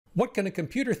What can a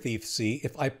computer thief see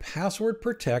if I password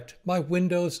protect my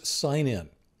Windows sign-in?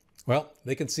 Well,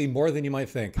 they can see more than you might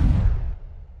think.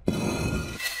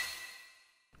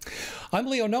 I'm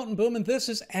Leo Notenboom, and this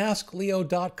is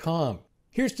askleo.com.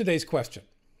 Here's today's question.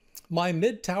 My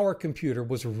mid-tower computer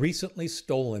was recently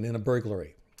stolen in a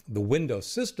burglary. The Windows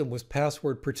system was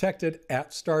password protected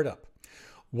at startup.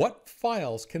 What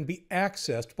files can be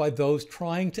accessed by those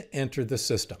trying to enter the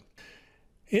system?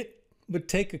 It would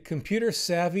take a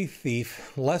computer-savvy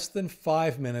thief less than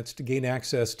 5 minutes to gain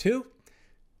access to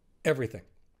everything.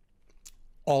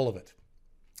 All of it.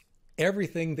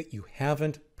 Everything that you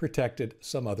haven't protected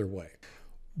some other way.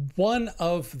 One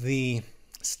of the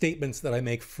statements that I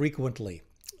make frequently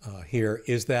here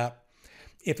is that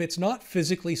if it's not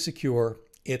physically secure,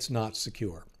 it's not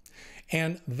secure.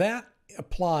 And that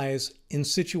applies in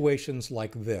situations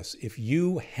like this. If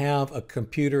you have a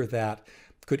computer that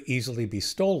could easily be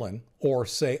stolen, or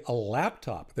say a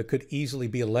laptop that could easily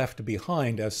be left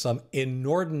behind, as some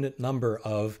inordinate number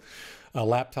of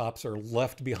laptops are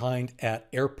left behind at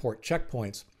airport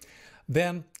checkpoints,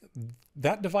 then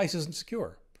that device isn't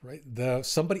secure, right?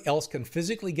 Somebody else can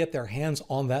physically get their hands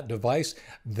on that device.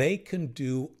 They can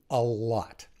do a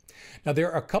lot. Now,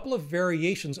 there are a couple of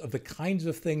variations of the kinds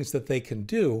of things that they can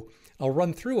do. I'll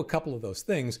run through a couple of those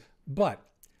things, but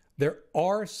there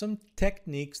are some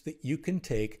techniques that you can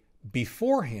take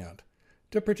beforehand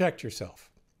to protect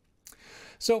yourself.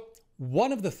 So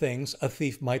one of the things a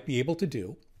thief might be able to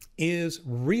do is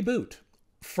reboot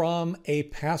from a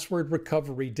password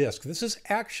recovery disk. This is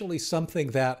actually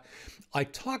something that I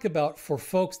talk about for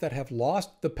folks that have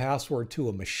lost the password to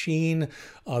a machine.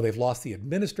 They've lost the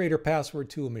administrator password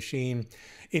to a machine.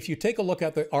 If you take a look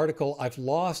at the article, I've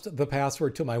lost the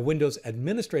password to my Windows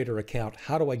administrator account,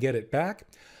 how do I get it back?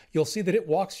 You'll see that it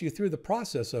walks you through the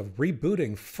process of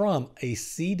rebooting from a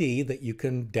CD that you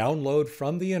can download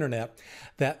from the internet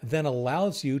that then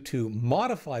allows you to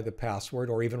modify the password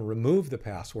or even remove the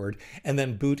password and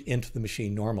then boot into the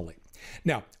machine normally.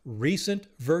 Now, recent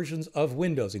versions of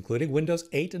Windows, including Windows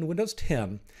 8 and Windows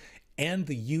 10 and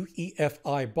the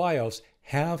UEFI BIOS,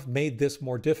 have made this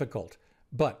more difficult,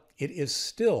 but it is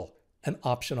still an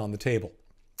option on the table.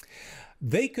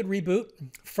 They could reboot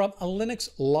from a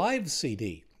Linux Live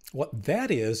CD. What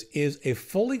that is a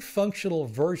fully functional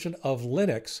version of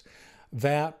Linux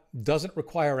that doesn't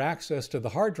require access to the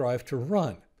hard drive to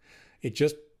run. It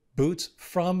just boots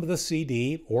from the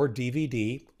CD or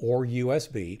DVD or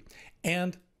USB,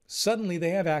 and suddenly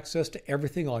they have access to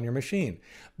everything on your machine.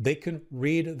 They can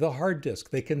read the hard disk.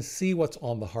 They can see what's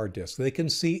on the hard disk. They can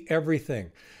see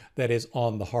everything that is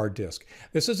on the hard disk.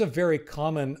 This is a very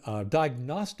common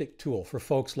diagnostic tool for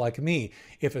folks like me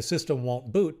if a system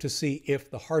won't boot, to see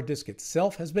if the hard disk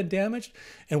itself has been damaged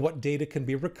and what data can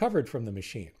be recovered from the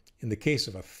machine. In the case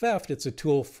of a theft, it's a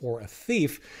tool for a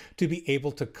thief to be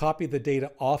able to copy the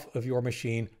data off of your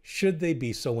machine should they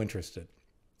be so interested.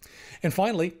 And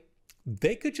finally,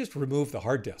 they could just remove the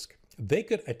hard disk. They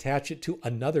could attach it to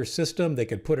another system. They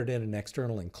could put it in an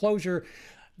external enclosure.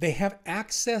 They have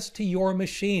access to your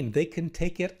machine. They can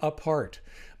take it apart.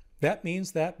 That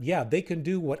means that, yeah, they can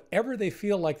do whatever they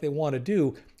feel like they want to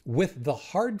do with the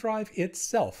hard drive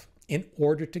itself in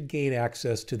order to gain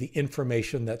access to the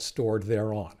information that's stored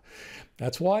thereon.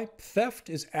 That's why theft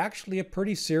is actually a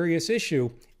pretty serious issue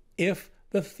if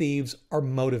the thieves are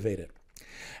motivated.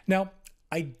 Now,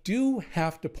 I do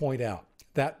have to point out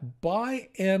that by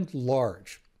and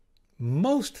large,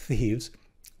 most thieves,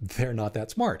 they're not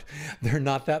that smart. They're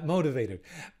not that motivated.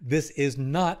 This is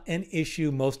not an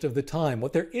issue most of the time.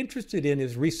 What they're interested in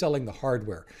is reselling the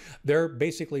hardware. They're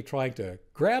basically trying to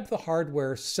grab the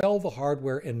hardware, sell the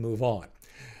hardware, and move on.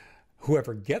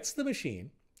 Whoever gets the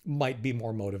machine might be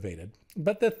more motivated,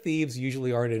 but the thieves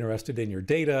usually aren't interested in your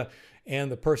data,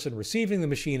 and the person receiving the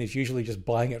machine is usually just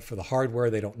buying it for the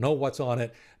hardware. They don't know what's on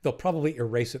it. They'll probably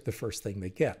erase it the first thing they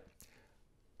get.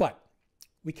 But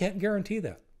we can't guarantee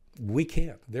that. We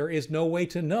can't. There is no way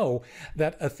to know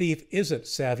that a thief isn't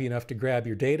savvy enough to grab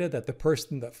your data, that the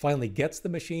person that finally gets the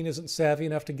machine isn't savvy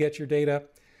enough to get your data.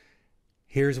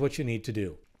 Here's what you need to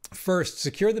do. First,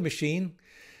 secure the machine.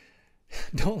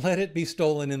 Don't let it be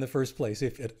stolen in the first place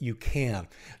if you can.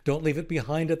 Don't leave it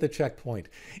behind at the checkpoint.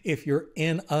 If you're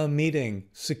in a meeting,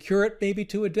 secure it maybe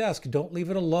to a desk. Don't leave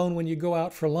it alone when you go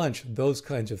out for lunch, those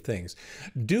kinds of things.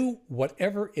 Do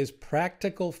whatever is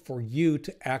practical for you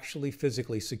to actually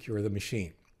physically secure the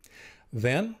machine.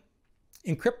 Then,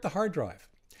 encrypt the hard drive.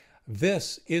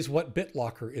 This is what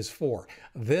BitLocker is for.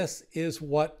 This is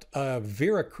what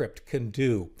VeraCrypt can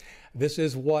do. This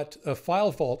is what a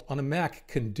file vault on a Mac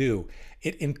can do.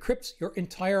 It encrypts your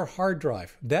entire hard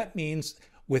drive. That means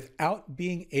without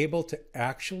being able to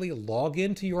actually log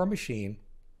into your machine,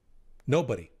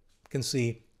 nobody can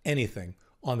see anything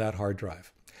on that hard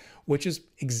drive, which is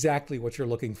exactly what you're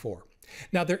looking for.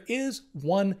 Now, there is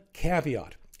one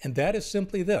caveat, and that is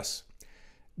simply this.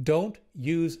 Don't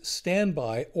use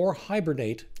standby or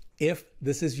hibernate if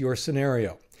this is your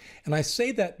scenario. And I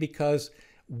say that because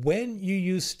when you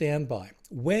use standby,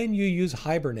 when you use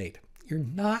hibernate, you're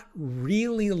not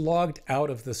really logged out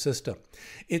of the system.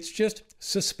 It's just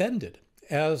suspended,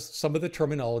 as some of the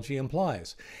terminology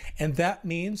implies. And that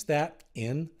means that,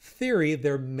 in theory,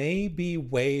 there may be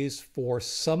ways for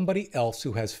somebody else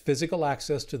who has physical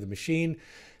access to the machine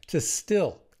to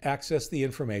still access the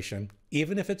information,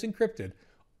 even if it's encrypted,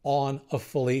 on a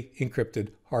fully encrypted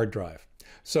hard drive.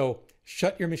 So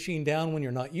shut your machine down when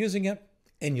you're not using it,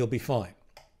 and you'll be fine.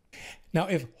 Now,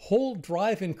 if whole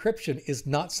drive encryption is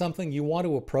not something you want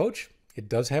to approach, it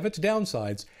does have its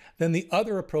downsides, then the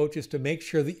other approach is to make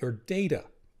sure that your data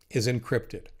is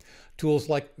encrypted. Tools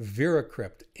like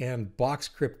VeraCrypt and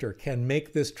BoxCryptor can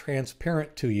make this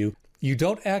transparent to you. You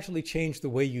don't actually change the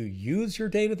way you use your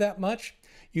data that much.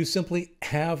 You simply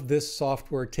have this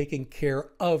software taking care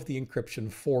of the encryption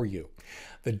for you.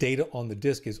 The data on the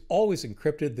disk is always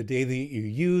encrypted. The data that you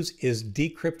use is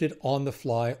decrypted on the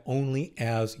fly only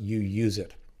as you use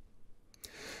it.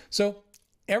 So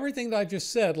everything that I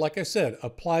just said, like I said,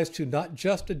 applies to not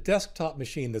just a desktop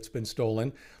machine that's been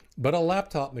stolen, but a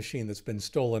laptop machine that's been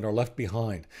stolen or left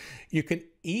behind. You can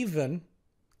even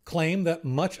claim that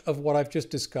much of what I've just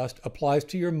discussed applies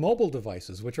to your mobile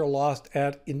devices, which are lost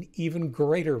at an even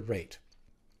greater rate.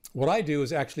 What I do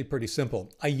is actually pretty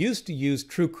simple. I used to use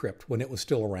TrueCrypt when it was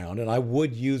still around, and I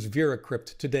would use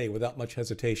VeraCrypt today without much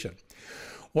hesitation.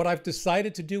 What I've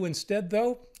decided to do instead,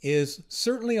 though, is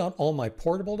certainly on all my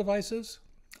portable devices,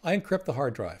 I encrypt the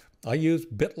hard drive. I use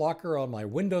BitLocker on my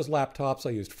Windows laptops,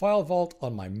 I used FileVault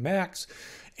on my Macs,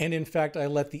 and in fact, I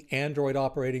let the Android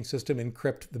operating system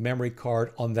encrypt the memory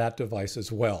card on that device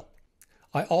as well.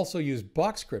 I also use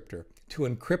BoxCryptor to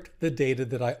encrypt the data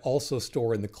that I also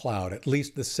store in the cloud, at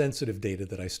least the sensitive data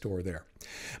that I store there.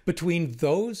 Between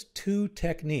those two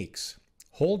techniques,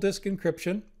 whole disk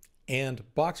encryption and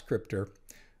BoxCryptor,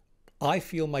 I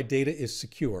feel my data is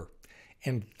secure.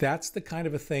 And that's the kind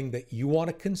of a thing that you want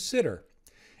to consider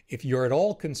if you're at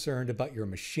all concerned about your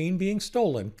machine being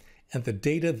stolen and the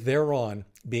data thereon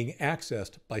being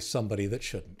accessed by somebody that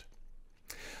shouldn't.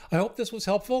 I hope this was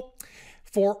helpful.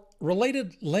 For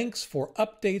related links, for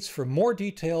updates, for more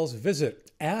details,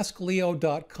 visit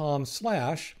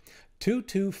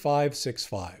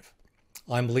askleo.com/22565.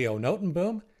 I'm Leo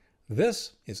Notenboom.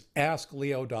 This is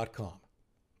askleo.com.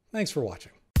 Thanks for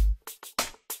watching.